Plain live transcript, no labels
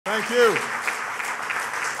Thank you.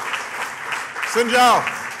 Xin chào.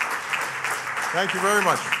 Thank you very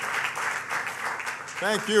much.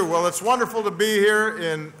 Thank you. Well, it's wonderful to be here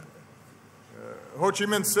in Ho Chi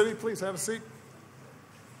Minh City. Please have a seat.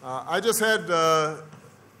 I just had the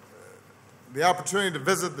opportunity to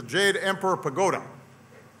visit the Jade Emperor Pagoda.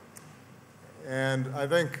 And I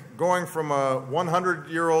think going from a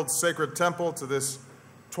 100-year-old sacred temple to this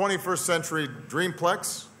 21st century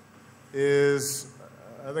dreamplex is,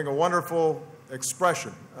 I think, a wonderful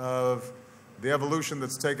expression of the evolution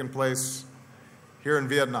that's taken place here in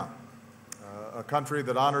Vietnam, a country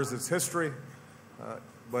that honors its history,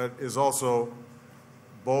 but is also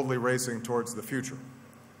boldly racing towards the future.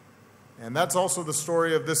 And that's also the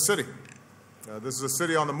story of this city. This is a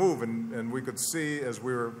city on the move, and we could see as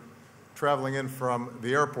we were traveling in from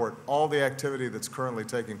the airport all the activity that's currently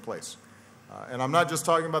taking place. And I'm not just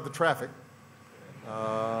talking about the traffic,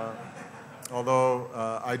 although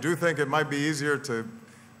I do think it might be easier to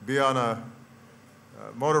be on a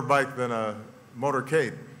motorbike than a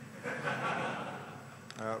motorcade.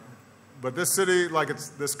 But this city, like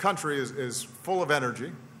this country, is full of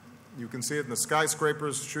energy. You can see it in the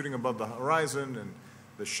skyscrapers shooting above the horizon and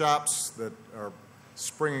the shops that are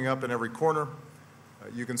springing up in every corner.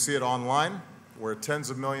 You can see it online, where tens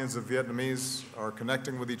of millions of Vietnamese are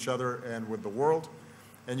connecting with each other and with the world.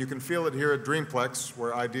 And you can feel it here at Dreamplex,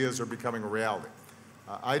 where ideas are becoming a reality.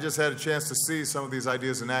 I just had a chance to see some of these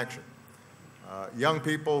ideas in action. Young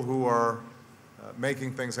people who are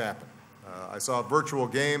making things happen. I saw a virtual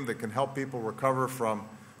game that can help people recover from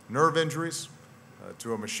nerve injuries,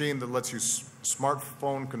 to a machine that lets you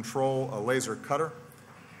smartphone control a laser cutter,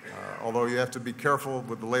 although you have to be careful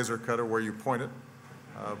with the laser cutter where you point it.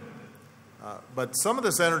 But some of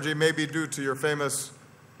this energy may be due to your famous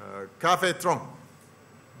café trong.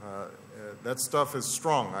 That stuff is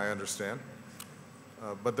strong, I understand.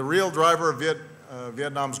 But the real driver of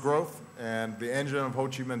Vietnam's growth and the engine of Ho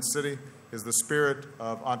Chi Minh City is the spirit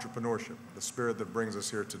of entrepreneurship, the spirit that brings us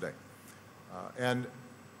here today. And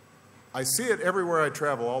I see it everywhere I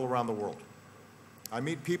travel all around the world. I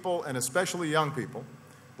meet people, and especially young people,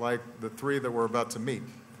 like the three that we're about to meet,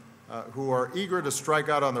 who are eager to strike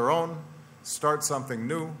out on their own, start something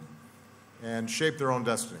new, and shape their own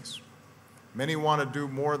destinies. Many want to do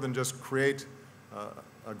more than just create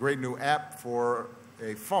a great new app for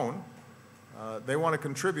a phone. They want to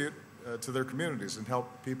contribute to their communities and help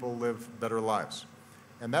people live better lives.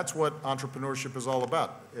 And that's what entrepreneurship is all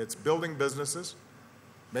about. It's building businesses,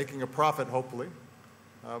 making a profit, hopefully,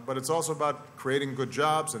 but it's also about creating good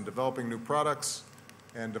jobs and developing new products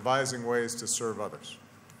and devising ways to serve others.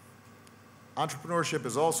 Entrepreneurship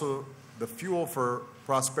is also the fuel for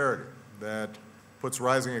prosperity that puts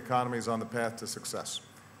rising economies on the path to success.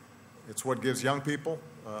 It's what gives young people,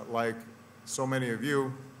 like so many of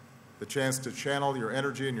you, the chance to channel your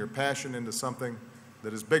energy and your passion into something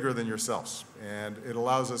that is bigger than yourselves. And it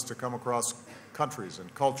allows us to come across countries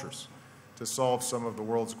and cultures to solve some of the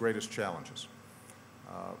world's greatest challenges.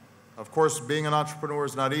 Of course, being an entrepreneur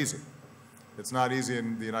is not easy. It's not easy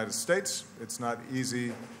in the United States. It's not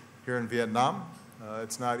easy here in Vietnam.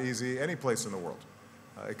 It's not easy any place in the world.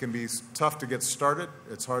 It can be tough to get started.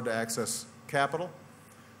 It's hard to access capital.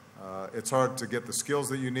 It's hard to get the skills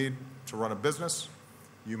that you need to run a business.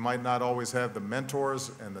 You might not always have the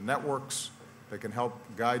mentors and the networks that can help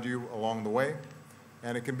guide you along the way.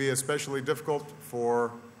 And it can be especially difficult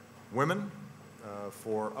for women,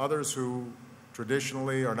 for others who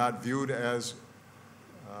traditionally are not viewed as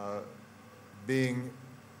being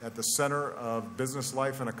at the center of business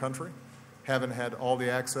life in a country, haven't had all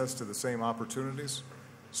the access to the same opportunities.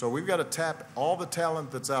 So we've got to tap all the talent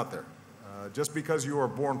that's out there. Just because you are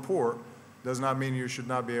born poor does not mean you should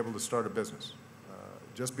not be able to start a business.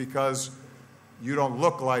 Just because you don't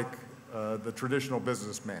look like the traditional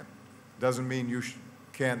businessman doesn't mean you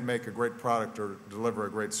can't make a great product or deliver a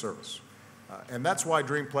great service. And that's why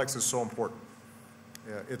Dreamplex is so important.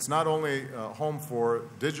 It's not only a home for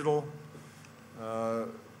digital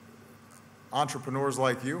entrepreneurs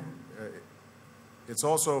like you, it's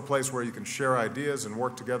also a place where you can share ideas and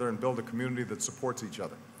work together and build a community that supports each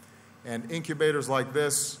other. And incubators like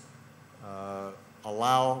this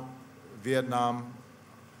allow Vietnam,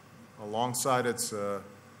 alongside its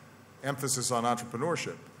emphasis on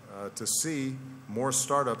entrepreneurship, to see more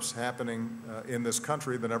startups happening in this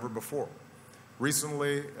country than ever before.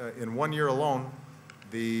 Recently, in 1 year alone,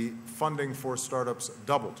 the funding for startups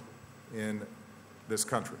doubled in this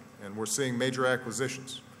country. And we're seeing major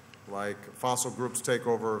acquisitions, like Fossil Group's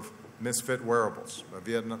takeover of Misfit Wearables, a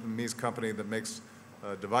Vietnamese company that makes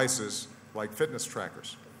devices like fitness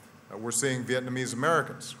trackers. We're seeing Vietnamese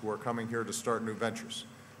Americans who are coming here to start new ventures.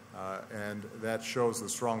 and that shows the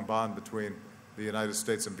strong bond between the United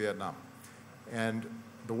States and Vietnam. And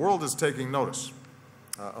the world is taking notice.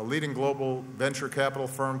 A leading global venture capital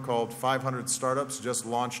firm called 500 Startups just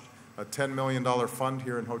launched a $10 million fund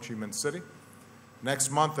here in Ho Chi Minh City.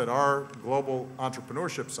 Next month at our Global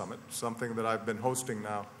Entrepreneurship Summit, something that I've been hosting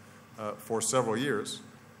now for several years,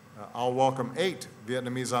 I'll welcome 8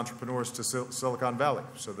 Vietnamese entrepreneurs to Silicon Valley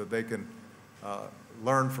so that they can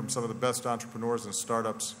learn from some of the best entrepreneurs and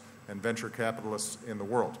startups and venture capitalists in the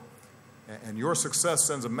world. And your success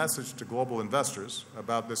sends a message to global investors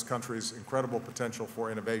about this country's incredible potential for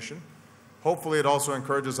innovation. Hopefully it also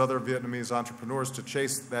encourages other Vietnamese entrepreneurs to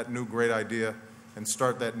chase that new great idea and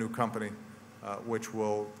start that new company, which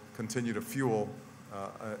will continue to fuel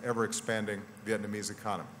an ever-expanding Vietnamese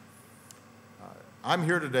economy. I'm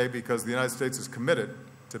here today because the United States is committed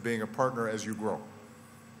to being a partner as you grow.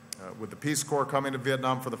 With the Peace Corps coming to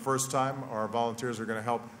Vietnam for the first time, our volunteers are going to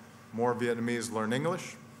help more Vietnamese learn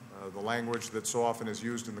English, the language that so often is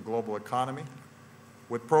used in the global economy.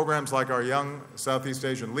 With programs like our Young Southeast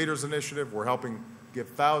Asian Leaders Initiative, we're helping give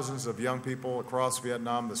thousands of young people across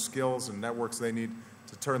Vietnam the skills and networks they need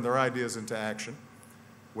to turn their ideas into action.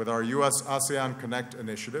 With our U.S. ASEAN Connect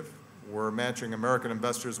initiative, we're matching American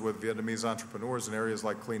investors with Vietnamese entrepreneurs in areas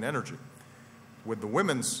like clean energy. With the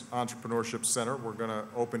Women's Entrepreneurship Center we're going to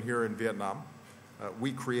open here in Vietnam,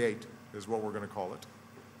 We Create is what we're going to call it,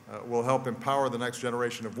 will help empower the next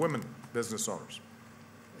generation of women business owners.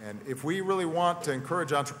 And if we really want to encourage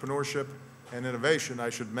entrepreneurship and innovation, I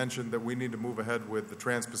should mention that we need to move ahead with the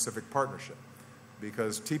Trans-Pacific Partnership,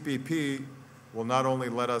 because TPP will not only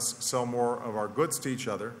let us sell more of our goods to each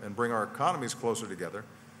other and bring our economies closer together,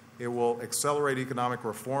 it will accelerate economic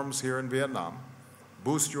reforms here in Vietnam,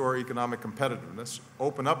 boost your economic competitiveness,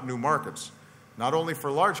 open up new markets, not only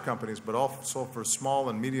for large companies, but also for small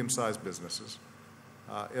and medium-sized businesses.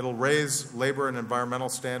 It'll raise labor and environmental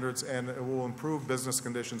standards, and it will improve business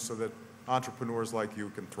conditions so that entrepreneurs like you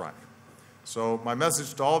can thrive. So my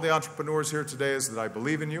message to all the entrepreneurs here today is that I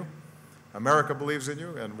believe in you, America believes in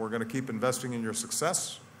you, and we're going to keep investing in your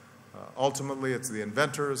success. Ultimately, it's the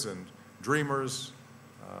inventors and dreamers,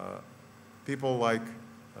 people like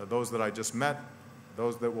those that I just met,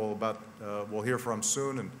 those that we'll hear from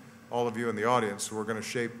soon, and all of you in the audience who are going to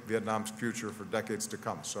shape Vietnam's future for decades to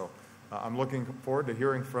come. So I'm looking forward to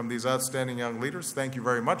hearing from these outstanding young leaders. Thank you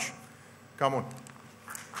very much. Come on.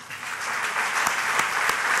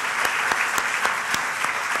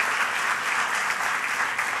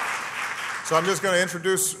 So I'm just going to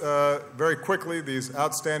introduce very quickly these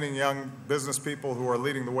outstanding young business people who are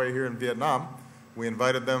leading the way here in Vietnam. We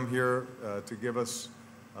invited them here to give us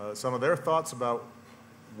some of their thoughts about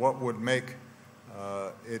what would make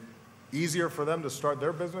it easier for them to start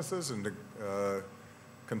their businesses and to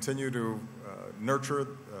continue to nurture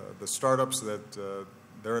the startups that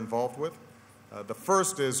they're involved with. The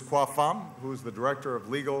first is Qua Pham, who's the Director of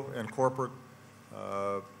Legal and Corporate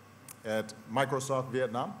at Microsoft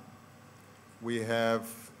Vietnam. We have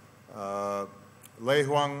Lê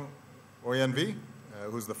Hoang Oyen Vi,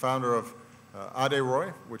 who's the founder of Ade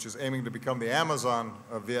Roy, which is aiming to become the Amazon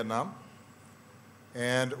of Vietnam.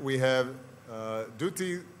 And we have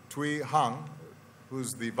Duty Thuy Hang,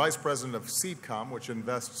 who's the Vice President of Seedcom, which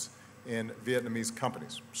invests in Vietnamese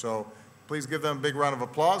companies. So please give them a big round of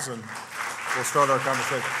applause, and we'll start our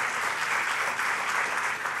conversation.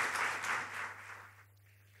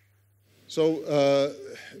 So,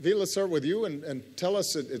 Vi, let's start with you and tell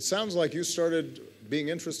us, it sounds like you started being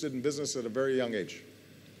interested in business at a very young age.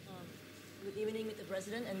 Good evening, Mr.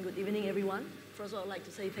 President, and good evening, everyone. First of all, I'd like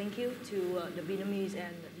to say thank you to the Vietnamese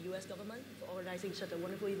and the U.S. government for organizing such a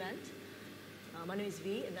wonderful event. My name is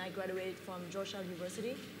Vi, and I graduated from Georgetown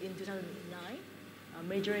University in 2009,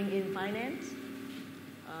 majoring in finance.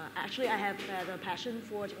 Actually, I have had a passion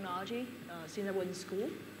for technology since I was in school.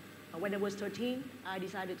 When I was 13, I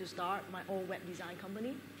decided to start my own web design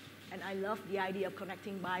company, and I loved the idea of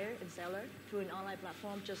connecting buyer and seller through an online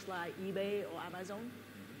platform just like eBay or Amazon.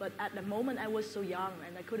 But at the moment, I was so young,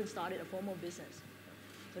 and I couldn't start a formal business.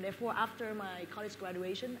 So therefore, after my college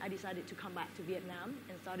graduation, I decided to come back to Vietnam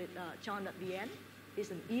and started Chon.vn. It's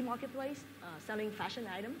an e-marketplace selling fashion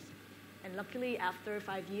items. And luckily, after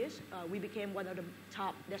 5 years, we became one of the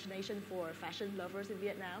top destinations for fashion lovers in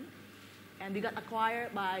Vietnam. And we got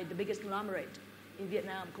acquired by the biggest conglomerate in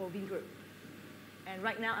Vietnam called Vingroup. And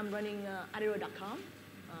right now, I'm running Adero.com.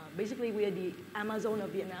 Basically, we are the Amazon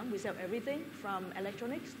of Vietnam. We sell everything from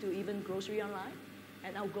electronics to even grocery online.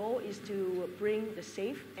 And our goal is to bring the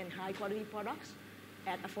safe and high-quality products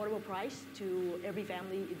at affordable price to every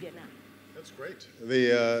family in Vietnam. That's great.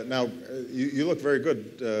 Now, you look very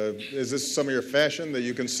good. Is this some of your fashion that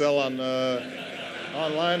you can sell on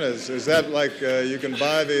online? Is that like you can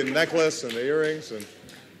buy the necklace and the earrings? And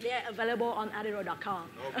They're available on adiro.com.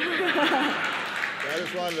 okay. I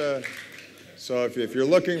just wanted to. So if you're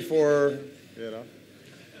looking for,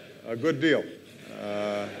 a good deal.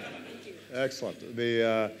 Excellent.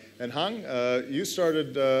 And Hang, you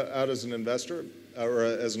started out as an investor or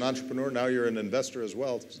as an entrepreneur. Now you're an investor as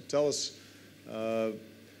well. Tell us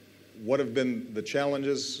what have been the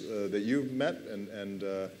challenges that you've met, and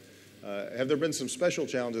have there been some special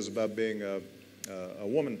challenges about being a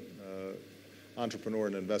woman entrepreneur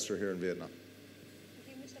and investor here in Vietnam?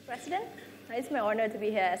 Thank you, Mr. President. It's my honor to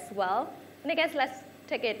be here as well. And I guess let's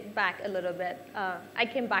take it back a little bit. I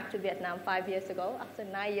came back to Vietnam 5 years ago after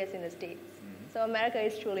 9 years in the States. Mm-hmm. So America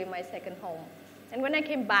is truly my second home. And when I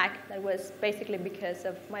came back, that was basically because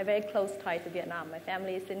of my very close tie to Vietnam. My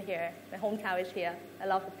family is in here. My hometown is here. I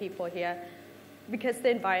love the people here. Because the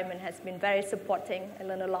environment has been very supporting. I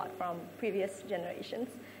learned a lot from previous generations.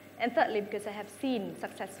 And thirdly, because I have seen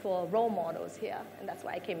successful role models here. And that's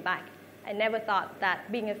why I came back. I never thought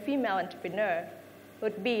that being a female entrepreneur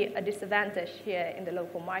would be a disadvantage here in the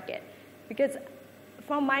local market. Because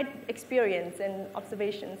from my experience and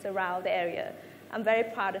observations around the area, I'm very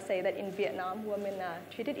proud to say that in Vietnam, women are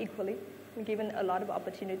treated equally and given a lot of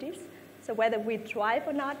opportunities. So whether we thrive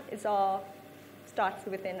or not, it all starts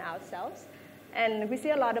within ourselves. And we see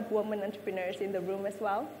a lot of women entrepreneurs in the room as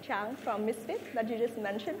well. Chang from Misfit that you just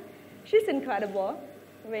mentioned. She's incredible.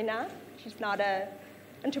 Reina, she's not an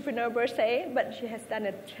entrepreneur per se, but she has done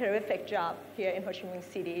a terrific job here in Ho Chi Minh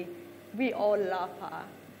City. We all love her.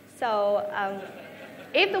 So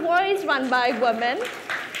if the world is run by women,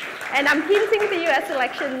 and I'm hinting the US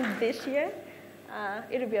election this year,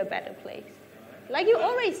 it'll be a better place. Like you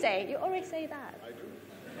always say that. I do.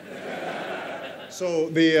 So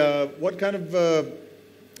what kind of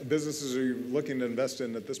businesses are you looking to invest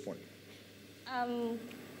in at this point?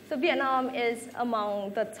 So Vietnam is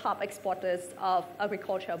among the top exporters of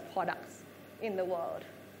agricultural products in the world.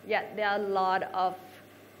 Yet there are a lot of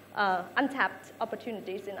untapped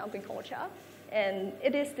opportunities in agriculture. And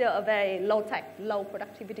it is still a very low-tech,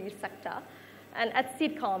 low-productivity sector. And at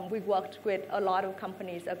Seedcom, we worked with a lot of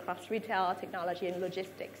companies across retail, technology, and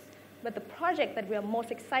logistics. But the project that we are most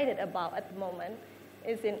excited about at the moment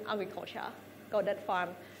is in agriculture, Godet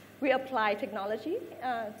Farm. We apply technology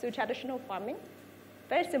to traditional farming.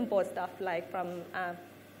 Very simple stuff like from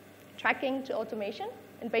tracking to automation.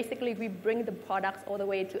 And basically, we bring the products all the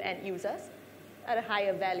way to end users at a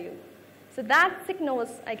higher value. So that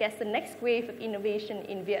signals, I guess, the next wave of innovation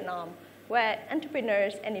in Vietnam, where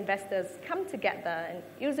entrepreneurs and investors come together and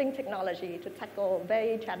using technology to tackle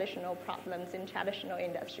very traditional problems in traditional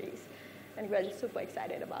industries. And we're just super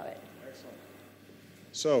excited about it. Excellent.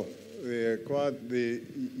 So,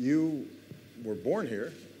 you were born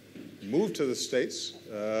here, moved to the States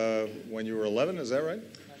when you were 11, is that right?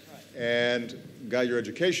 That's right. And got your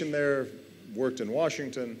education there, worked in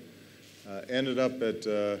Washington, ended up at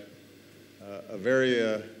a very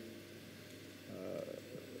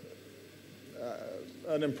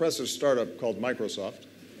an impressive startup called Microsoft,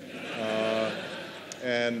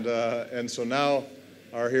 and so now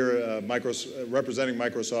are here representing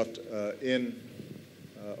Microsoft in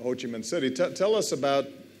Ho Chi Minh City. Tell us about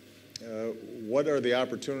what are the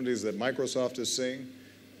opportunities that Microsoft is seeing,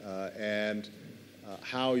 and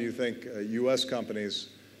how you think U.S. companies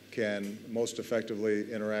can most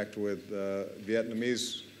effectively interact with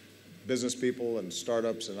Vietnamese business people and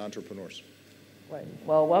startups and entrepreneurs. Right.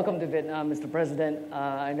 Well, welcome to Vietnam, Mr. President.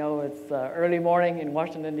 I know it's early morning in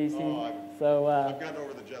Washington, D.C. So I've gotten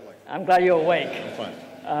over the jet lag. I'm glad you're awake. I'm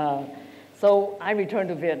fine. So I returned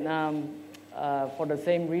to Vietnam for the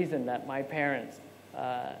same reason that my parents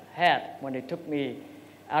had when they took me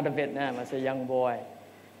out of Vietnam as a young boy.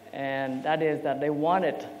 And that is that they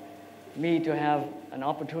wanted me to have an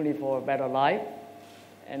opportunity for a better life.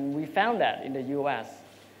 And we found that in the U.S.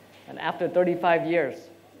 And after 35 years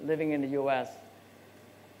living in the U.S.,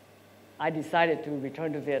 I decided to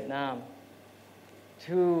return to Vietnam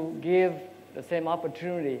to give the same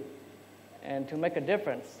opportunity and to make a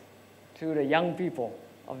difference to the young people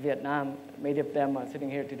of Vietnam. Many of them are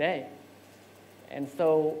sitting here today. And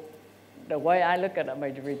so the way I look at my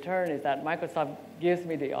return is that Microsoft gives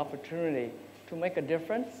me the opportunity to make a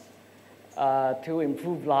difference, to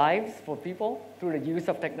improve lives for people through the use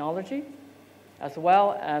of technology, as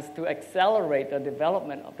well as to accelerate the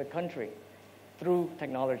development of the country through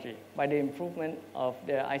technology by the improvement of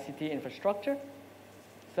their ICT infrastructure.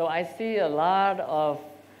 So I see a lot of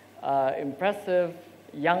impressive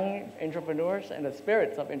young entrepreneurs and the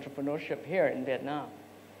spirits of entrepreneurship here in Vietnam.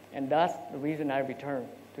 And that's the reason I returned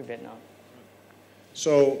to Vietnam.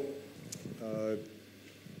 So,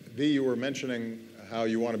 V, you were mentioning how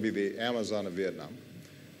you want to be the Amazon of Vietnam.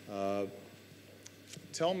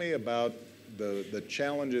 Tell me about the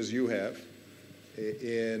challenges you have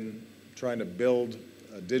in trying to build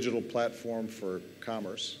a digital platform for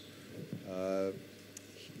commerce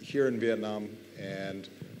here in Vietnam, and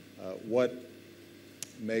what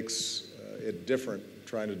makes it different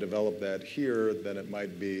trying to develop that here than it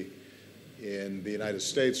might be in the United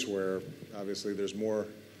States, where obviously there's more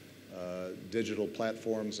digital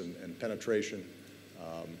platforms and penetration.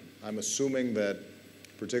 I'm assuming that,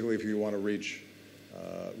 particularly if you want to reach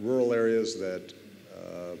rural areas, that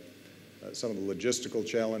some of the logistical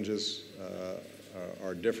challenges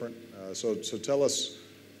are different. So tell us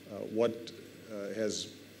what has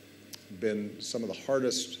been some of the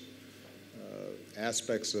hardest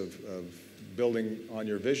aspects of building on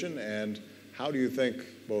your vision, and how do you think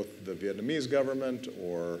both the Vietnamese government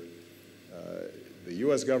or the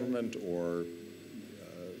U.S. government or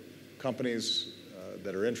companies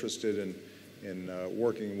that are interested in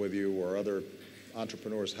working with you or other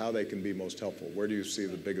entrepreneurs, how they can be most helpful? Where do you see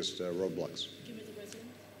the biggest roadblocks? Thank you, Mr. President.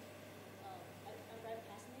 I'm very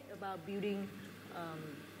passionate about building,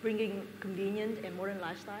 bringing convenient and modern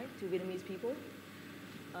lifestyle to Vietnamese people.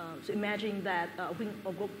 So imagine that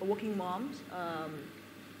a working mom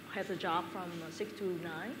has a job from 6 to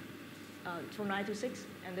 9, from 9 to 6,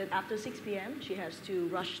 and then after 6 p.m. she has to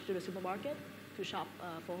rush to the supermarket to shop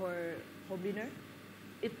for her home dinner.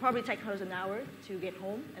 It probably takes her an hour to get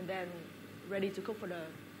home and then ready to cook for the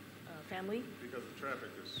family. Because the traffic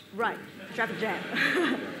is... Right, traffic jam.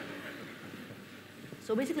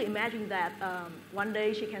 So basically imagine that one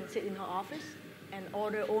day she can sit in her office and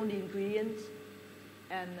order all the ingredients,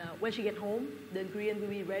 and when she gets home, the ingredient will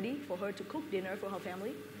be ready for her to cook dinner for her family.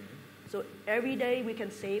 Mm-hmm. So every day we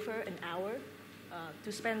can save her an hour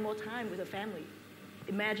to spend more time with her family.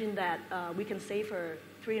 Imagine that we can save her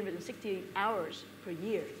 360 hours per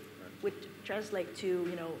year, which translates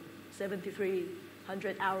to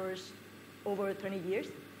 7,300 hours over 20 years,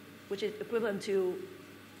 which is equivalent to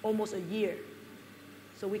almost a year.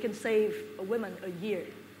 So we can save a woman a year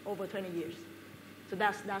over 20 years. So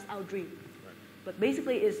that's our dream. Right. But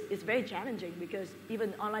basically it's very challenging, because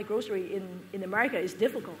even online grocery in America is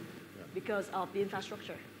difficult because of the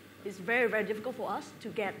infrastructure. It's very, very difficult for us to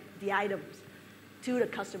get the items to the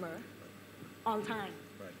customer on time.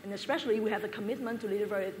 Right. And especially we have the commitment to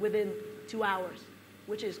deliver it within 2 hours,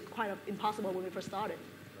 which is quite impossible when we first started.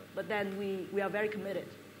 Right. But then we are very committed.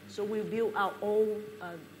 So we build our own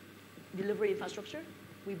delivery infrastructure.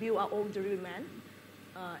 We build our own delivery man.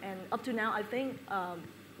 And up to now, I think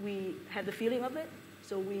we have the feeling of it.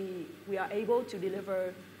 So we are able to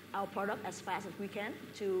deliver our product as fast as we can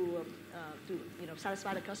to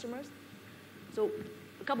satisfy the customers. So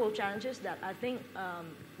a couple of challenges that I think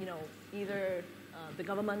either the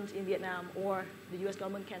government in Vietnam or the U.S.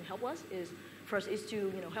 government can help us is, first is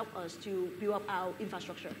to help us to build up our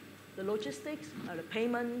infrastructure, the logistics, the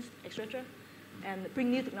payments, etc., and bring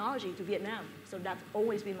new technology to Vietnam. So that's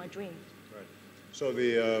always been my dream. Right. So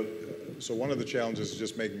so one of the challenges is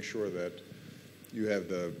just making sure that you have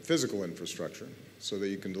the physical infrastructure so that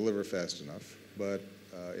you can deliver fast enough. But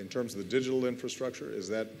in terms of the digital infrastructure, is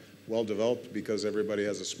that well developed because everybody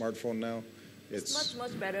has a smartphone now? It's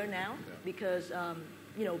much better now because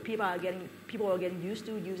people are getting used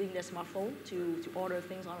to using their smartphone to order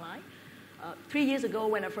things online. 3 years ago,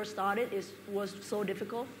 when I first started, it was so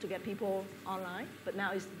difficult to get people online, but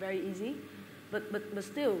now it's very easy. But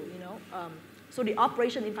still, so the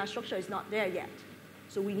operation infrastructure is not there yet.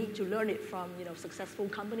 So we need to learn it from successful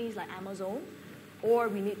companies like Amazon, or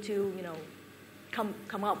we need to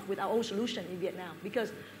come up with our own solution in Vietnam,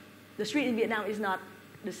 because the street in Vietnam is not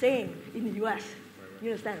the same in the U.S. Right. You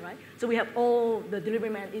understand, right? So we have all the delivery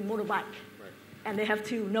men in motorbike, and they have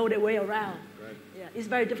to know their way around. Right. Yeah, it's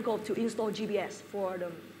very difficult to install GPS for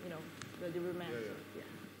the delivery man.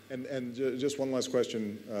 Yeah. And just one last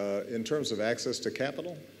question, in terms of access to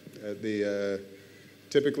capital,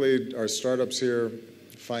 typically are startups here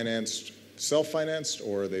self-financed,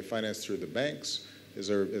 or are they financed through the banks? Is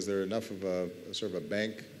there enough of a sort of a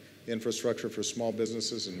bank infrastructure for small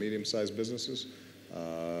businesses and medium-sized businesses,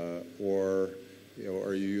 or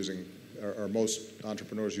are most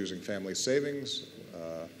entrepreneurs using family savings?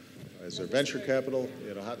 Is there venture capital?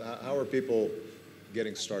 How are people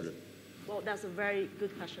getting started? Well, that's a very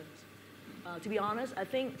good question. To be honest, I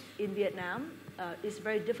think in Vietnam, it's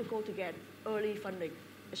very difficult to get early funding,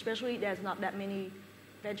 especially there's not that many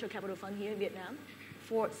venture capital funds here in Vietnam.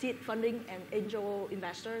 for seed funding and angel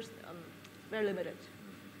investors, very limited.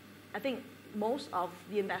 I think most of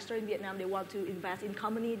the investors in Vietnam, they want to invest in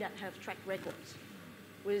companies that have track records,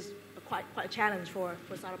 which is quite a challenge for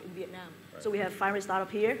startup in Vietnam. Right. So we have 500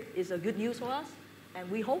 startup here. It's a good news for us.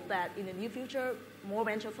 And we hope that in the near future, more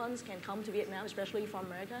venture funds can come to Vietnam, especially from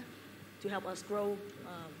America, to help us grow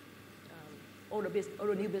all the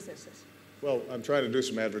new businesses. Well, I'm trying to do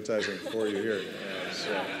some advertising for you here.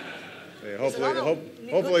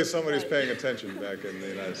 Hopefully somebody's paying attention back in the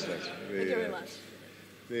United States. Thank you very much.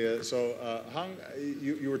 Hung,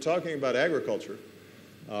 you were talking about agriculture.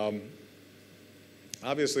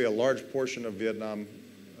 Obviously, a large portion of Vietnam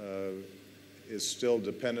is still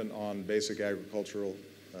dependent on basic agricultural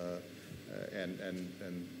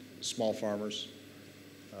and small farmers.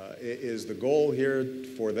 Is the goal here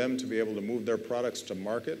for them to be able to move their products to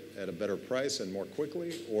market at a better price and more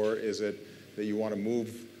quickly, or is it that you want to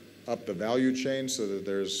move up the value chain so that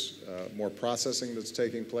there's more processing that's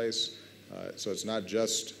taking place? So it's not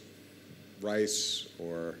just rice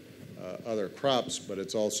or other crops, but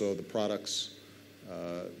it's also the products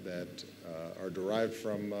that are derived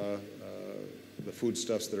from the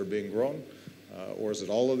foodstuffs that are being grown, or is it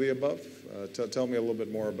all of the above? Tell me a little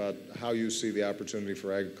bit more about how you see the opportunity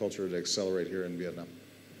for agriculture to accelerate here in Vietnam.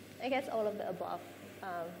 I guess all of the above.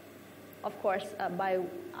 Of course, by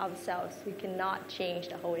ourselves, we cannot change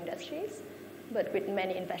the whole industries, but with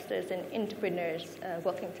many investors and entrepreneurs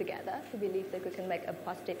working together, we believe that we can make a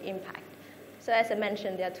positive impact. So as I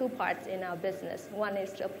mentioned, there are two parts in our business. One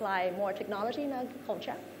is to apply more technology in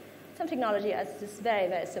agriculture. Some technology is just very,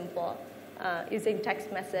 very simple, using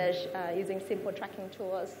text message, using simple tracking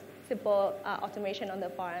tools, simple automation on the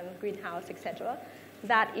farm, greenhouse, etc.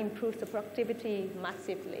 That improves the productivity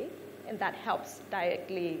massively, and that helps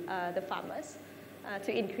directly the farmers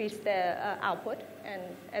to increase their output and,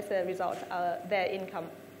 as a result, their income.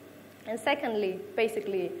 And secondly,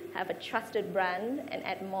 basically have a trusted brand and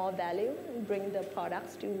add more value and bring the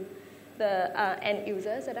products to the end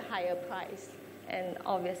users at a higher price. And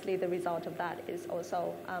obviously, the result of that is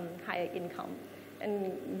also higher income.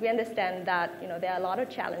 And we understand that there are a lot of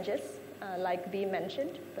challenges, like Bea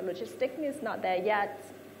mentioned. The logistics is not there yet,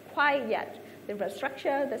 quite yet. The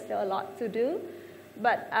infrastructure, there's still a lot to do.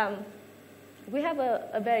 But we have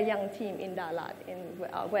a very young team in Dalat,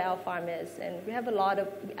 where our farm is. And we have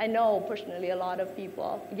I know personally a lot of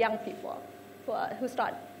people, young people, who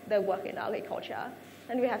start their work in agriculture.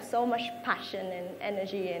 And we have so much passion and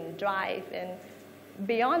energy and drive. And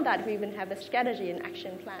beyond that, we even have a strategy and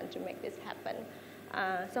action plan to make this happen.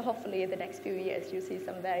 So hopefully in the next few years, you'll see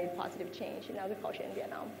some very positive change in agriculture in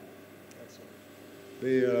Vietnam.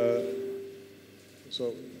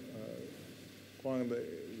 Excellent. Quang,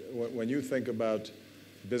 when you think about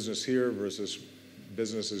business here versus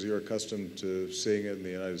business as you're accustomed to seeing it in the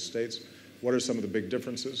United States, what are some of the big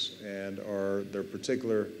differences? And are there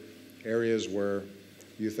particular areas where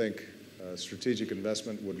you think strategic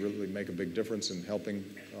investment would really make a big difference in helping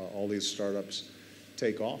all these startups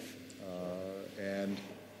take off? And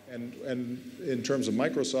in terms of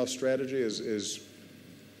Microsoft's strategy,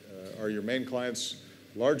 are your main clients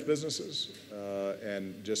large businesses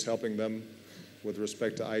and just helping them with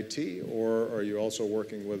respect to IT, or are you also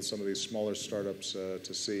working with some of these smaller startups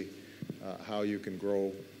to see how you can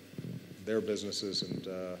grow their businesses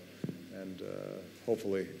and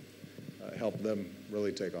hopefully help them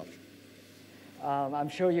really take off? I'm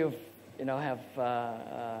sure you have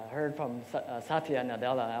heard from Satya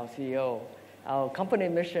Nadella, our CEO. Our company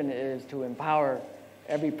mission is to empower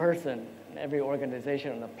every person and every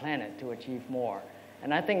organization on the planet to achieve more.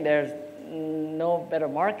 And I think there's no better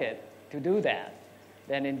market to do that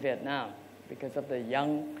than in Vietnam because of the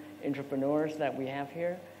young entrepreneurs that we have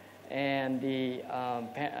here and the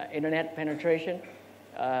internet penetration,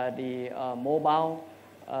 the mobile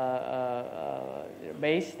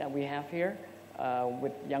base that we have here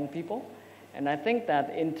with young people. And I think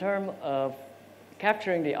that in terms of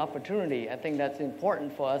capturing the opportunity, I think that's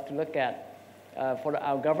important for us to look at for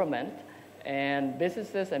our government and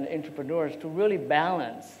businesses and entrepreneurs to really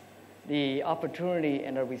balance the opportunity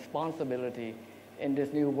and the responsibility in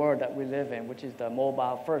this new world that we live in, which is the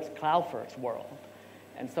mobile first, cloud first world.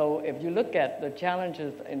 And so if you look at the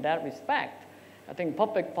challenges in that respect, I think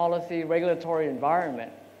public policy, regulatory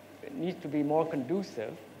environment needs to be more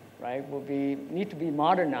conducive, right? Need to be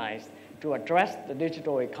modernized to address the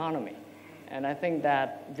digital economy. And I think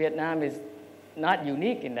that Vietnam is not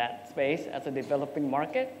unique in that space as a developing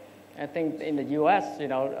market. I think in the U.S.,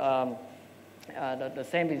 the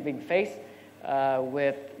same is being faced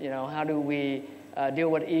with, how do we deal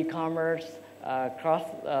with e-commerce,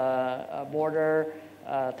 cross-border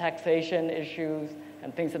taxation issues,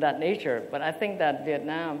 and things of that nature. But I think that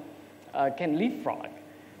Vietnam can leapfrog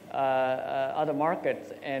other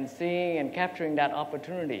markets and seeing and capturing that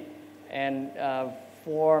opportunity. And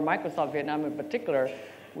for Microsoft Vietnam in particular,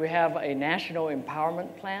 we have a national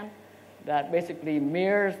empowerment plan that basically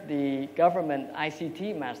mirrors the government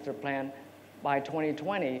ICT master plan by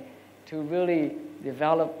 2020 to really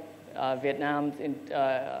develop Vietnam's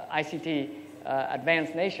ICT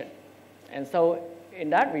advanced nation. And so in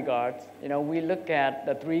that regard, we look at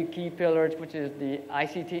the three key pillars, which is the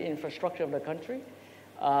ICT infrastructure of the country,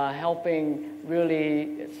 helping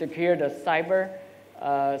really secure the cyber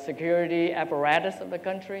security apparatus of the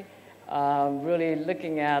country, really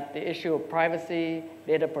looking at the issue of privacy,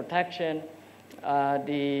 data protection,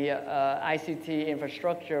 the ICT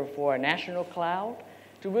infrastructure for a national cloud,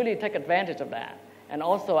 to really take advantage of that. And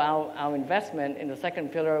also our investment in the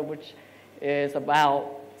second pillar, which is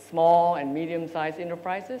about small and medium-sized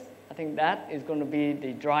enterprises. I think that is going to be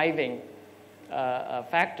the driving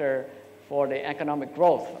factor for the economic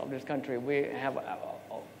growth of this country. We have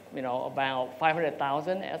about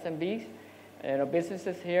 500,000 SMBs,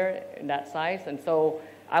 businesses here in that size. And so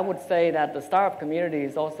I would say that the startup community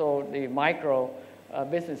is also the micro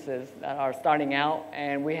businesses that are starting out,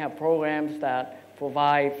 and we have programs that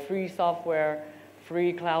provide free software,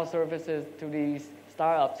 free cloud services to these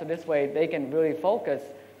startups. So this way they can really focus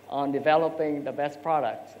on developing the best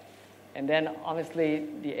products. And then obviously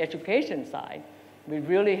the education side, we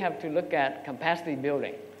really have to look at capacity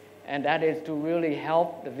building. And that is to really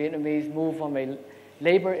help the Vietnamese move from a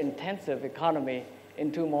labor-intensive economy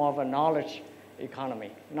into more of a knowledge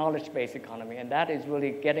economy, knowledge-based economy. And that is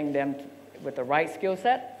really getting them with the right skill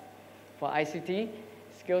set for ICT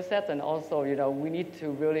skill sets. And also, we need to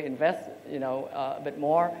really invest, a bit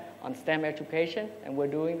more on STEM education. And we're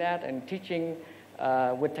doing that and teaching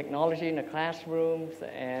with technology in the classrooms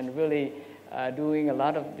and really doing a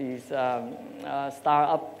lot of these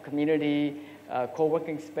startup community,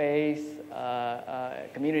 co-working space,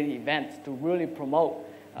 community events to really promote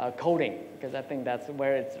coding, because I think that's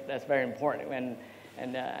where that's very important.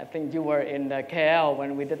 And I think you were in KL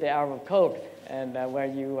when we did the Hour of Code, and where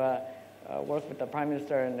you worked with the Prime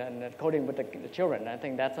Minister and coding with the children. I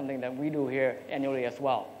think that's something that we do here annually as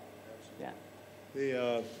well.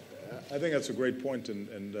 Yeah. I think that's a great point,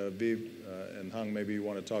 and Viv and Hung, maybe you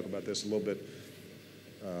want to talk about this a little bit.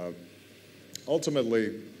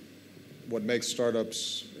 Ultimately, what makes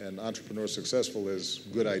startups and entrepreneurs successful is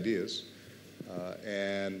good ideas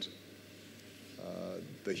and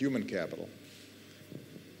the human capital.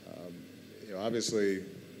 Obviously,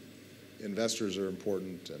 investors are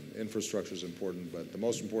important and infrastructure is important, but the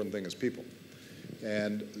most important thing is people.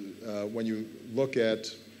 And when you look at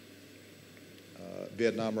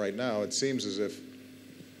Vietnam right now, it seems as if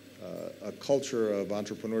a culture of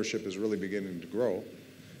entrepreneurship is really beginning to grow.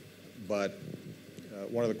 But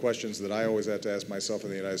one of the questions that I always have to ask myself in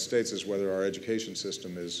the United States is whether our education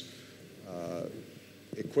system is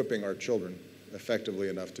equipping our children effectively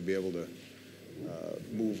enough to be able to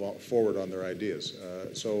move forward on their ideas.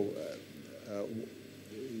 So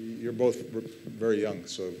you're both very young,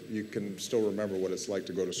 so you can still remember what it's like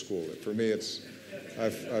to go to school. For me,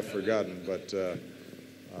 I've forgotten, but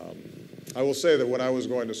I will say that when I was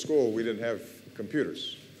going to school, we didn't have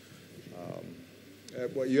computers.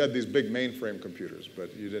 Well, you had these big mainframe computers,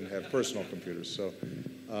 but you didn't have personal computers. So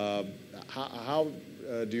how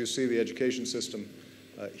do you see the education system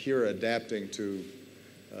here adapting to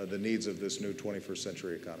the needs of this new 21st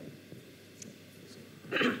century economy?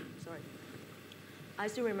 Sorry. I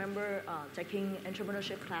still remember taking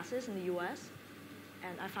entrepreneurship classes in the U.S.,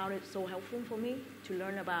 and I found it so helpful for me to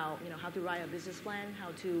learn about how to write a business plan,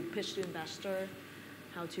 how to pitch to investor,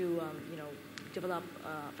 how to develop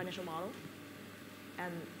a financial model.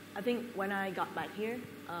 And I think when I got back here,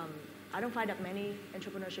 I don't find that many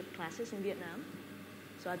entrepreneurship classes in Vietnam.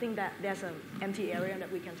 So I think that there's an empty area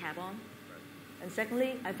that we can tap on. And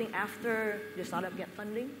secondly, I think after the startup get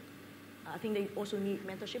funding, I think they also need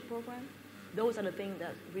mentorship program. Those are the things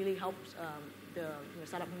that really helps the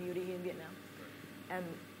startup community here in Vietnam. And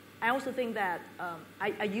I also think that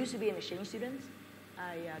I used to be an exchange student.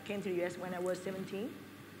 I came to the US when I was 17.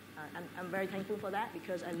 I'm very thankful for that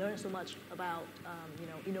because I learned so much about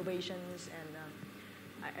innovations,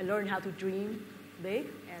 and I learned how to dream big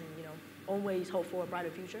and always hope for a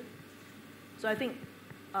brighter future. So I think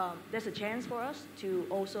there's a chance for us to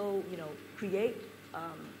also create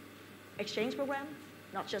exchange program,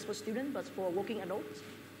 not just for students but for working adults.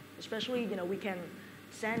 Especially we can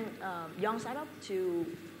send young startup to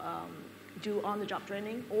do on-the-job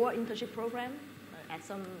training or internship program at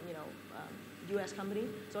some U.S. company.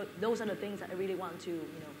 So those are the things that I really want to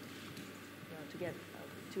to get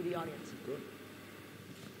to the audience. Good.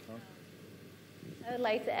 I would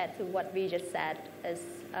like to add to what we just said is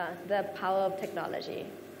the power of technology.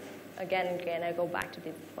 Again and again, I go back to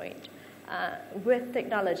this point. With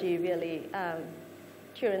technology, really,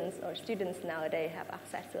 students nowadays have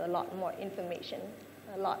access to a lot more information,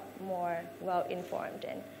 a lot more well-informed,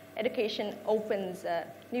 and education opens a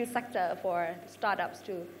new sector for startups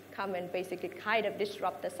to come and basically kind of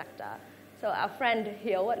disrupt the sector. So our friend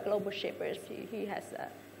here at Global Shapers, he has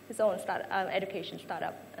his own education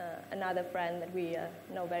startup. Another friend that we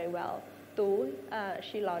know very well, Tu,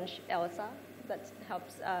 she launched Elsa, that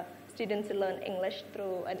helps students to learn English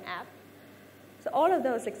through an app. So all of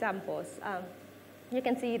those examples, you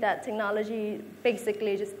can see that technology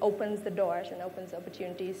basically just opens the doors and opens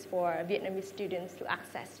opportunities for Vietnamese students to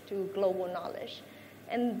access to global knowledge.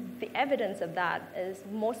 And the evidence of that is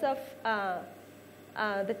most of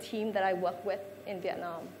the team that I work with in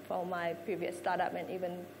Vietnam from my previous startup and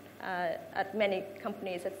even at many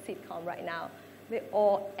companies at Sitcom right now, they're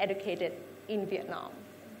all educated in Vietnam.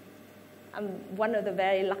 I'm one of the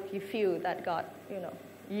very lucky few that got,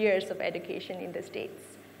 years of education in the States.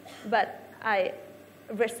 But I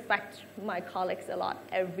respect my colleagues a lot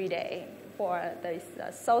every day for they're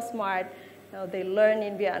so smart. They learn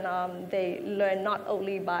in Vietnam. They learn not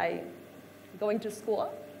only by going to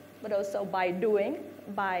school, but also by doing,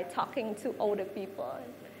 by talking to older people,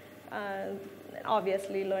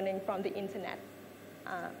 obviously learning from the internet.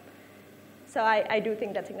 So I do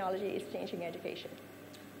think that technology is changing education.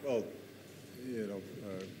 Well,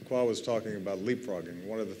 Kwa was talking about leapfrogging.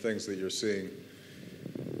 One of the things that you're seeing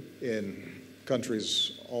in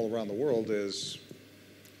countries all around the world is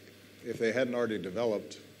if they hadn't already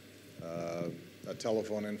developed a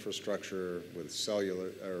telephone infrastructure with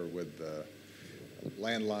cellular or with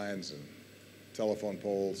landlines and telephone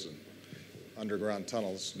poles and underground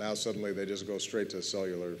tunnels, now suddenly they just go straight to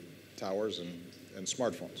cellular towers and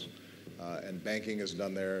smartphones. And banking is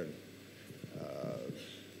done there, and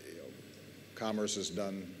commerce is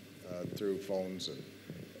done through phones,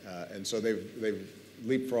 and so they've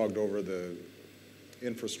leapfrogged over the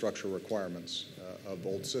infrastructure requirements of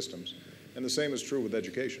old systems. And the same is true with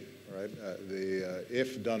education, right?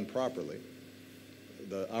 If done properly,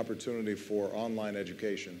 the opportunity for online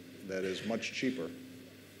education that is much cheaper,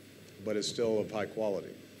 but is still of high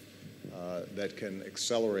quality, that can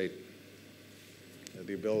accelerate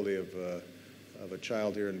the ability of a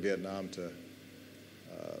child here in Vietnam to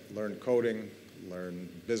learn coding, learn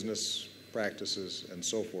business practices, and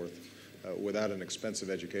so forth, without an expensive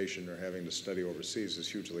education or having to study overseas is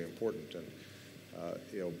hugely important.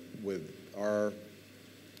 And with our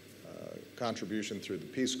contribution through the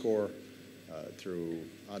Peace Corps, through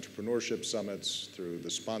entrepreneurship summits, through the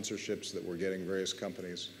sponsorships that we're getting various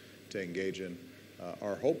companies to engage in,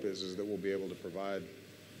 our hope is that we'll be able to provide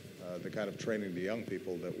the kind of training to young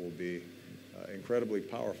people that will be incredibly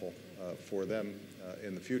powerful for them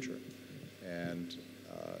in the future. And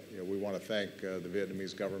we want to thank the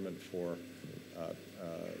Vietnamese government for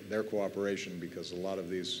their cooperation, because a lot of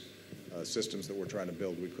these systems that we're trying to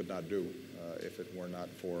build we could not do if it were not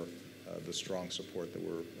for the strong support that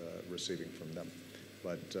we're receiving from them.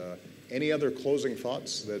 But any other closing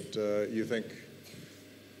thoughts that you think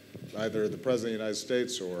either the President of the United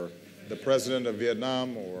States or the President of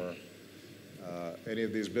Vietnam or any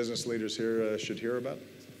of these business leaders here should hear about?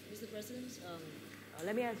 Mr. President,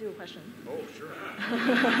 let me ask you a question. Oh, sure.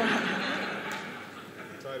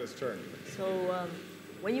 Tide has turned. So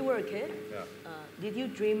when you were a kid, Yeah. Did you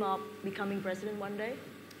dream of becoming president one day?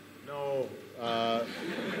 No. I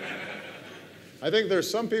think there's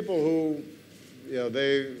some people who,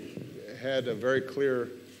 they had a very clear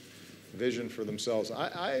vision for themselves.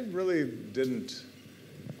 I really didn't.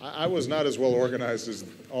 I was not as well organized as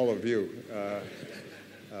all of you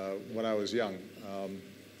when I was young.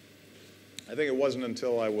 I think it wasn't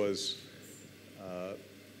until I was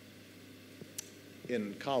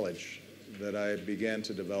in college that I began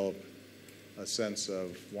to develop a sense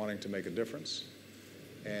of wanting to make a difference.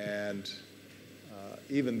 And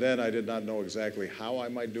even then, I did not know exactly how I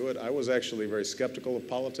might do it. I was actually very skeptical of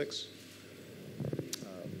politics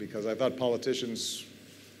because I thought politicians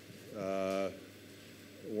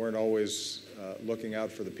weren't always looking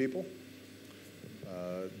out for the people,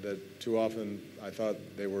 that too often I thought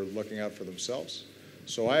they were looking out for themselves.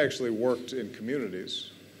 So I actually worked in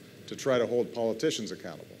communities to try to hold politicians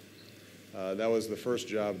accountable. That was the first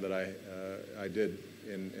job that I did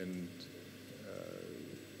in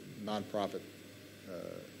nonprofit,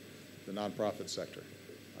 the nonprofit sector.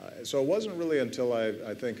 So it wasn't really until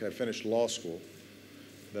I think I finished law school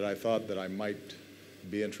that I thought that I might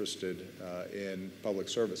be interested in public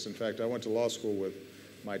service. In fact, I went to law school with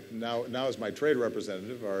now is my trade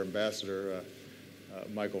representative, our ambassador,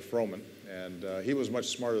 Michael Froman, and he was much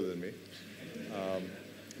smarter than me.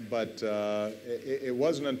 But it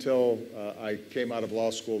wasn't until I came out of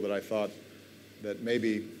law school that I thought that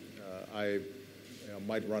maybe I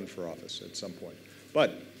might run for office at some point.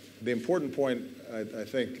 But the important point I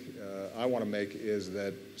think I want to make is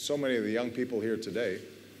that so many of the young people here today,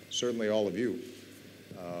 certainly all of you,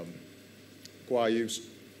 Gua, you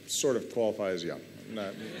sort of qualify as young.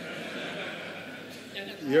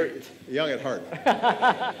 You're young at heart.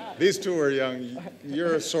 These two are young.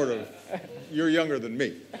 You're younger than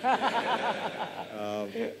me.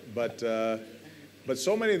 But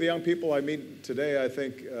so many of the young people I meet today, I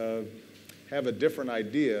think, have a different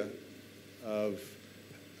idea of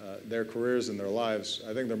their careers and their lives.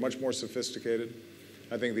 I think they're much more sophisticated.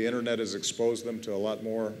 I think the internet has exposed them to a lot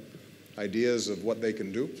more ideas of what they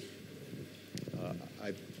can do.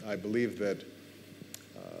 I believe that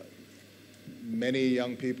many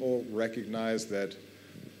young people recognize that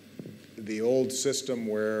the old system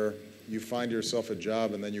where you find yourself a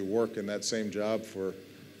job and then you work in that same job for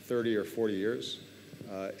 30 or 40 years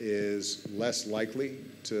is less likely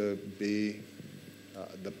to be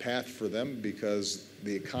the path for them because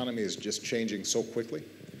the economy is just changing so quickly.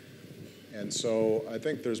 And so I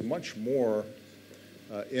think there's much more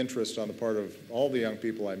interest on the part of all the young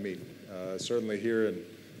people I meet, certainly here in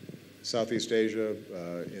Southeast Asia,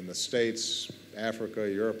 in the States, Africa,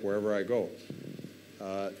 Europe, wherever I go,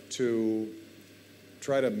 to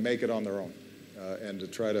try to make it on their own and to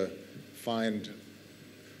try to find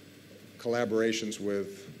collaborations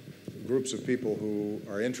with groups of people who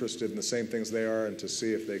are interested in the same things they are and to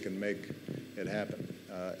see if they can make it happen.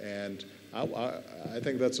 And I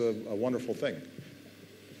think that's a wonderful thing.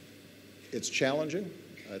 It's challenging.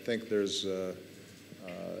 I think there's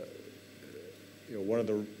one of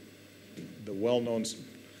the well-known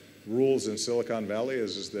rules in Silicon Valley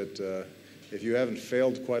is that if you haven't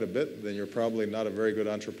failed quite a bit, then you're probably not a very good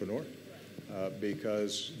entrepreneur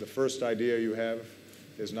because the first idea you have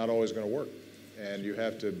is not always going to work. And you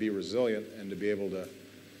have to be resilient and to be able to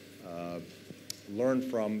learn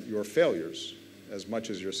from your failures as much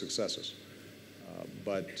as your successes.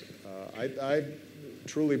 But I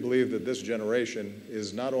truly believe that this generation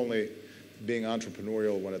is not only being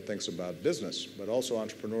entrepreneurial when it thinks about business, but also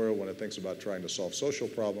entrepreneurial when it thinks about trying to solve social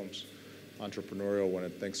problems, entrepreneurial when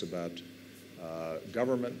it thinks about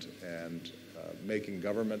government and making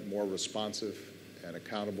government more responsive and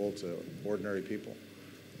accountable to ordinary people.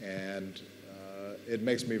 And it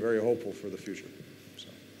makes me very hopeful for the future. So,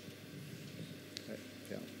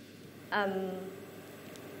 yeah.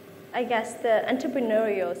 I guess the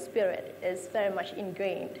entrepreneurial spirit is very much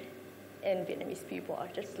ingrained in Vietnamese people,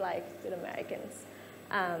 just like with Americans.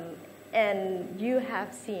 And you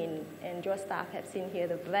have seen, and your staff have seen here,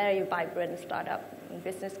 the very vibrant startup and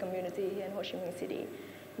business community here in Ho Chi Minh City.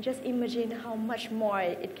 Just imagine how much more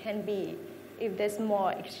it can be if there's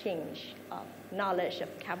more exchange of knowledge,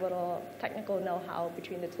 of capital, technical know-how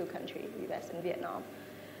between the two countries, US and Vietnam.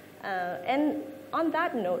 And on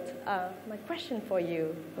that note, my question for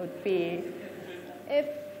you would be, if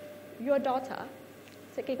your daughter,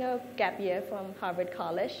 taking a gap year from Harvard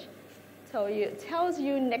College, tells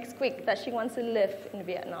you next week that she wants to live in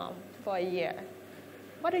Vietnam for a year,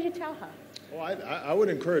 what do you tell her? Well, I would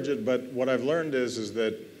encourage it, but what I've learned is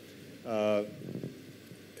that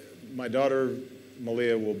my daughter,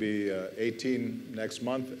 Malia, will be 18 next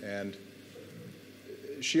month, and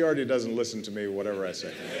she already doesn't listen to me, whatever I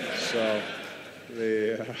say. So,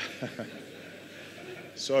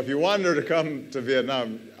 so if you want her to come to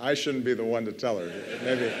Vietnam, I shouldn't be the one to tell her.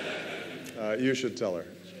 Maybe you should tell her.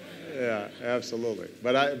 Yeah, absolutely.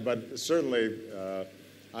 But certainly,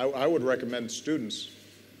 I would recommend students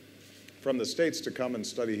from the States to come and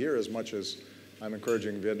study here as much as I'm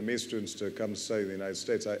encouraging Vietnamese students to come study in the United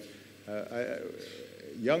States.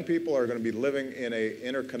 Young people are going to be living in an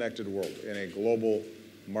interconnected world, in a global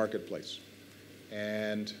marketplace.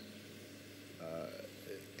 And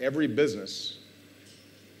every business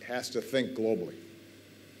has to think globally,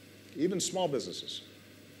 even small businesses.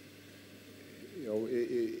 You know,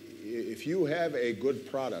 if you have a good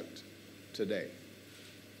product today,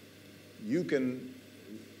 you can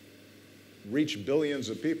reach billions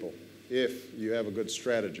of people if you have a good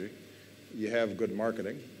strategy, you have good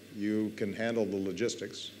marketing, you can handle the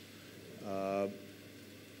logistics.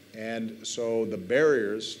 And so the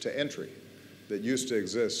barriers to entry that used to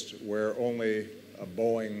exist where only a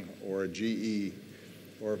Boeing or a GE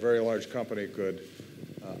or a very large company could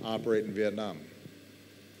operate in Vietnam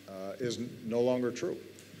is no longer true.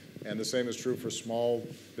 And the same is true for small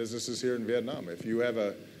businesses here in Vietnam. If you have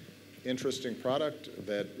a interesting product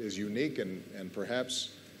that is unique and perhaps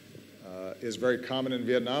is very common in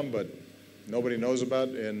Vietnam, but nobody knows about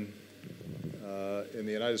in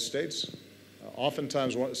the United States.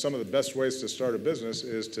 Oftentimes, some of the best ways to start a business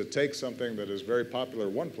is to take something that is very popular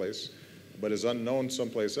one place, but is unknown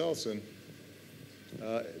someplace else, and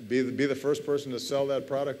be the first person to sell that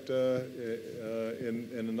product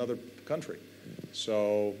in another country.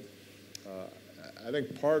 So I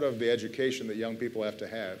think part of the education that young people have to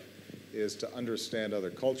have is to understand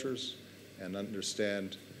other cultures and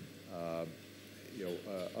understand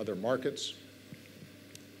other markets.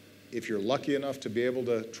 If you're lucky enough to be able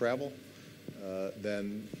to travel,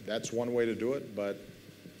 then that's one way to do it. But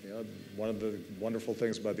one of the wonderful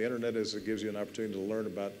things about the internet is it gives you an opportunity to learn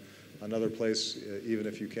about another place, even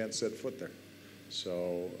if you can't set foot there.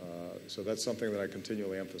 So that's something that I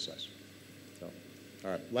continually emphasize. So,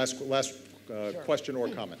 all right, last Sure. question or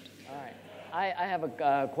comment. All right. I have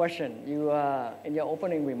a question. You, in your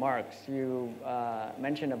opening remarks, you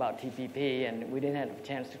mentioned about TPP, and we didn't have a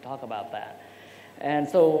chance to talk about that. And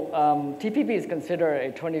so TPP is considered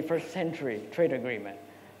a 21st century trade agreement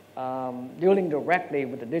dealing directly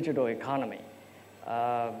with the digital economy.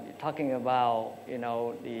 Talking about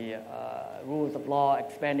the rules of law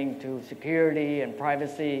expanding to security and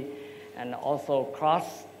privacy, and also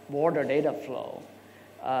cross-border data flow.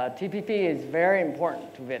 TPP is very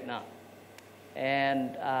important to Vietnam,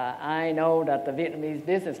 and I know that the Vietnamese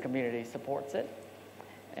business community supports it.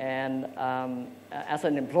 And as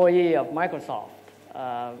an employee of Microsoft,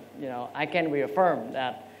 I can reaffirm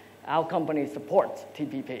that our company supports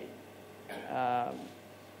TPP.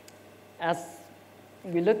 As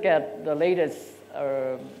we look at the latest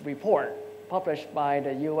report published by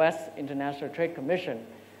the U.S. International Trade Commission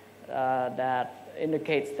that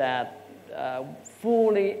indicates that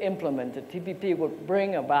fully implemented TPP would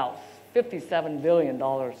bring about $57 billion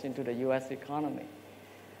into the U.S. economy.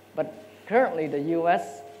 But currently, the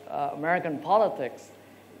U.S. American politics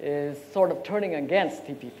is sort of turning against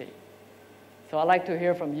TPP. So I'd like to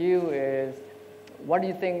hear from you is, what do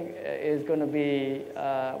you think is going to be,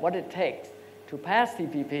 what it takes to pass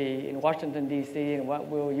TPP in Washington, D.C., and what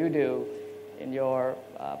will you do in your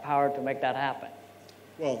power to make that happen?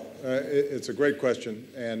 Well, it's a great question.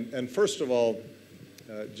 And first of all,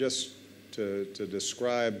 just to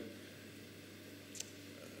describe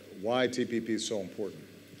why TPP is so important.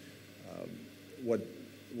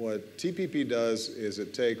 What TPP does is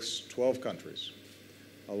it takes 12 countries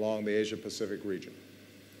along the Asia-Pacific region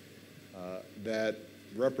that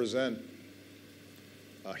represent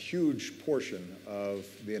a huge portion of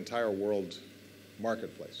the entire world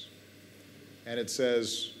marketplace. And it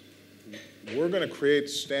says, we're going to create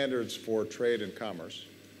standards for trade and commerce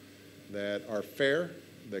that are fair,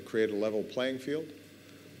 that create a level playing field,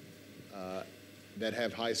 that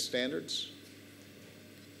have high standards,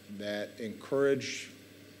 that encourage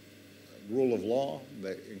rule of law,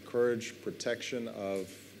 that encourage protection of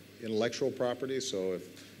intellectual property. So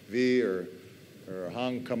if V or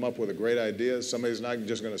Hong come up with a great idea, somebody's not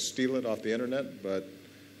just going to steal it off the internet, but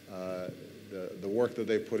the work that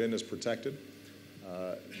they put in is protected.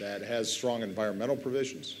 That has strong environmental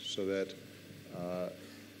provisions so that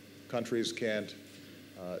countries can't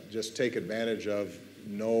just take advantage of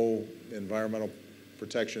no environmental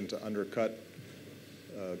protection to undercut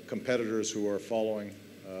competitors who are following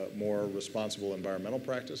more responsible environmental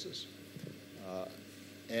practices.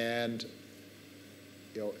 And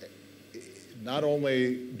not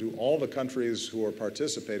only do all the countries who are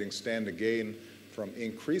participating stand to gain from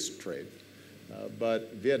increased trade,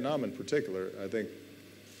 but Vietnam in particular, I think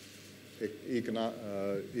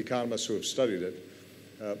economists who have studied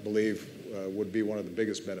it believe would be one of the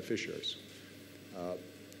biggest beneficiaries.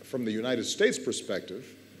 From the United States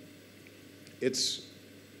perspective, it's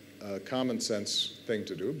a common sense thing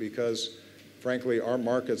to do because, frankly, our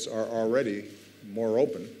markets are already more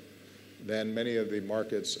open than many of the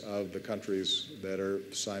markets of the countries that are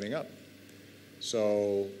signing up.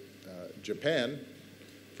 So Japan,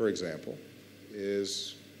 for example,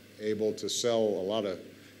 is able to sell a lot of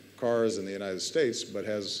cars in the United States, but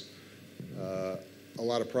has a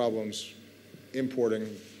lot of problems importing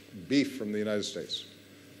beef from the United States.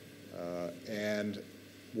 And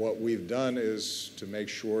what we've done is to make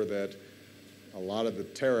sure that a lot of the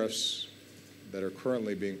tariffs that are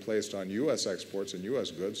currently being placed on U.S. exports and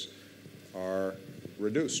U.S. goods are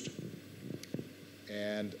reduced.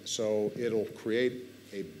 And so it'll create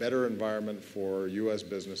a better environment for U.S.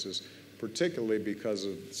 businesses, particularly because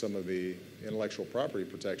of some of the intellectual property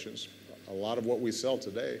protections. A lot of what we sell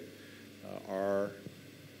today are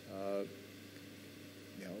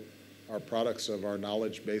products of our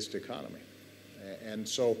knowledge-based economy. And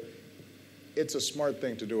so it's a smart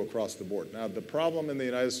thing to do across the board. Now, the problem in the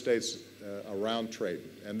United States around trade,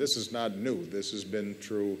 and this is not new, this has been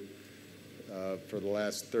true for the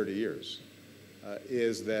last 30 years,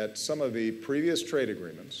 is that some of the previous trade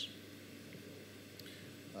agreements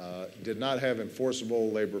did not have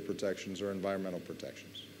enforceable labor protections or environmental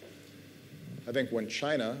protections. I think when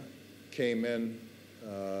China came in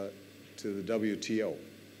to the WTO,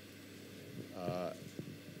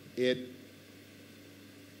 it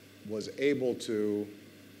was able to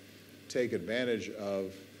take advantage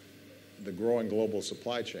of the growing global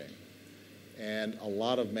supply chain, and a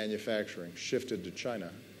lot of manufacturing shifted to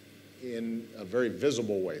China in a very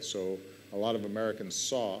visible way. So a lot of Americans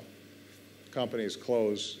saw companies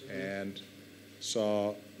close and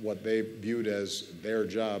saw what they viewed as their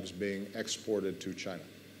jobs being exported to China.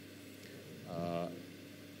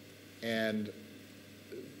 And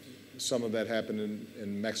some of that happened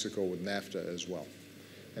in Mexico with NAFTA as well.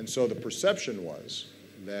 And so the perception was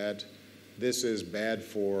that this is bad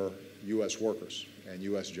for U.S. workers and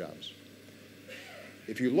U.S. jobs.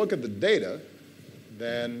 If you look at the data,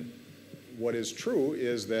 then what is true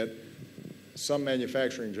is that some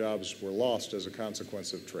manufacturing jobs were lost as a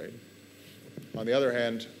consequence of trade. On the other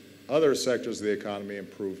hand, other sectors of the economy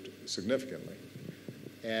improved significantly.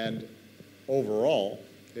 And overall,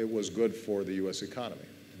 it was good for the U.S. economy.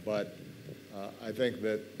 But I think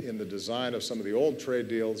that in the design of some of the old trade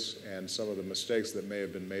deals and some of the mistakes that may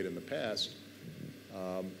have been made in the past,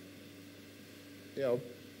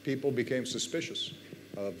 people became suspicious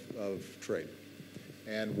of trade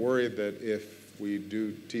and worried that if we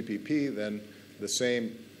do TPP, then the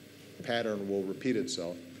same pattern will repeat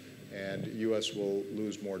itself and U.S. will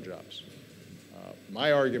lose more jobs.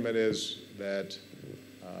 My argument is that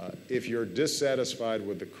if you're dissatisfied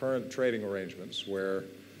with the current trading arrangements where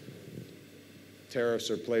tariffs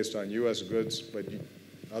are placed on U.S. goods, but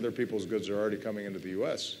other people's goods are already coming into the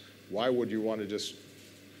U.S., why would you want to just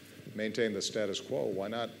maintain the status quo? Why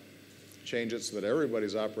not change it so that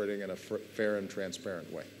everybody's operating in a fair and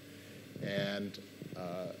transparent way? And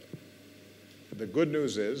the good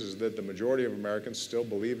news is that the majority of Americans still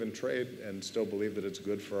believe in trade and still believe that it's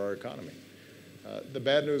good for our economy. The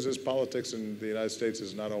bad news is politics in the United States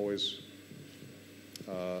is not always,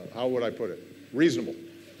 how would I put it, reasonable.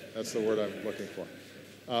 That's the word I'm looking for.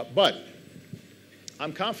 But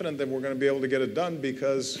I'm confident that we're going to be able to get it done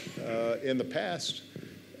because in the past,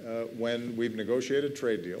 when we've negotiated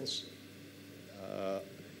trade deals,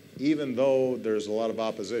 even though there's a lot of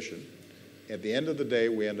opposition, at the end of the day,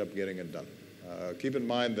 we end up getting it done. Keep in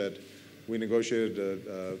mind that we negotiated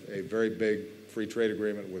a very big free trade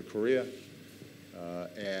agreement with Korea,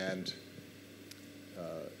 and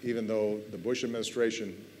even though the Bush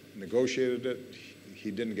administration negotiated it, he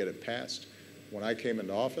didn't get it passed. When I came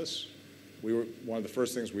into office, one of the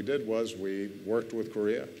first things we did was we worked with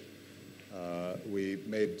Korea. We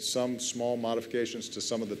made some small modifications to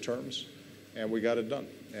some of the terms, and we got it done,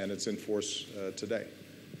 and it's in force today.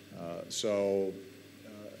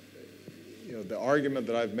 The argument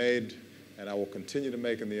that I've made, and I will continue to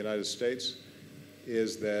make in the United States,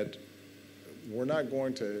 is that we're not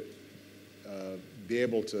going to be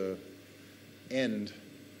able to end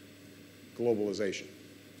globalization.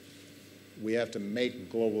 We have to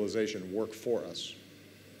make globalization work for us.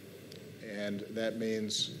 And that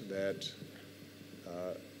means that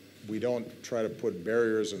we don't try to put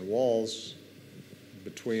barriers and walls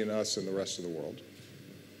between us and the rest of the world,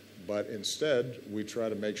 but instead we try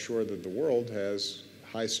to make sure that the world has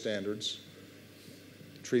high standards,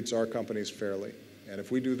 treats our companies fairly, and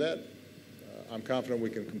if we do that, I'm confident we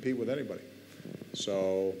can compete with anybody.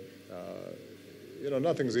 So,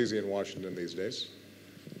 nothing's easy in Washington these days,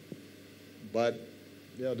 but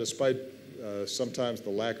despite sometimes the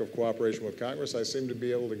lack of cooperation with Congress, I seem to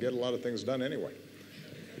be able to get a lot of things done anyway.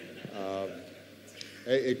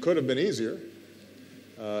 It could have been easier.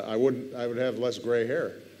 I would have less gray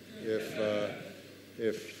hair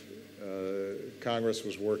if Congress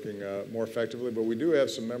was working more effectively. But we do have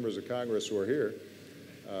some members of Congress who are here.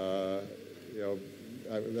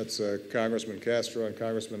 That's Congressman Castro and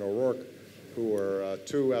Congressman O'Rourke, who are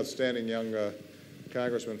two outstanding young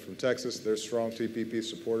congressmen from Texas. They're strong TPP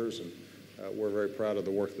supporters, and we're very proud of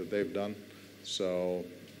the work that they've done. So,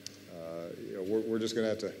 we're just going to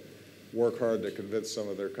have to work hard to convince some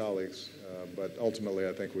of their colleagues, but ultimately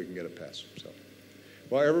I think we can get it passed. So,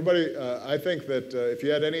 well, everybody, I think that if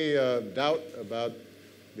you had any doubt about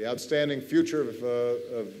the outstanding future of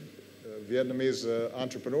Vietnamese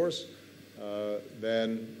entrepreneurs,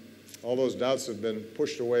 then all those doubts have been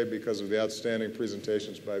pushed away because of the outstanding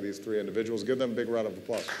presentations by these three individuals. Give them a big round of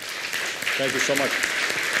applause. Thank you so much.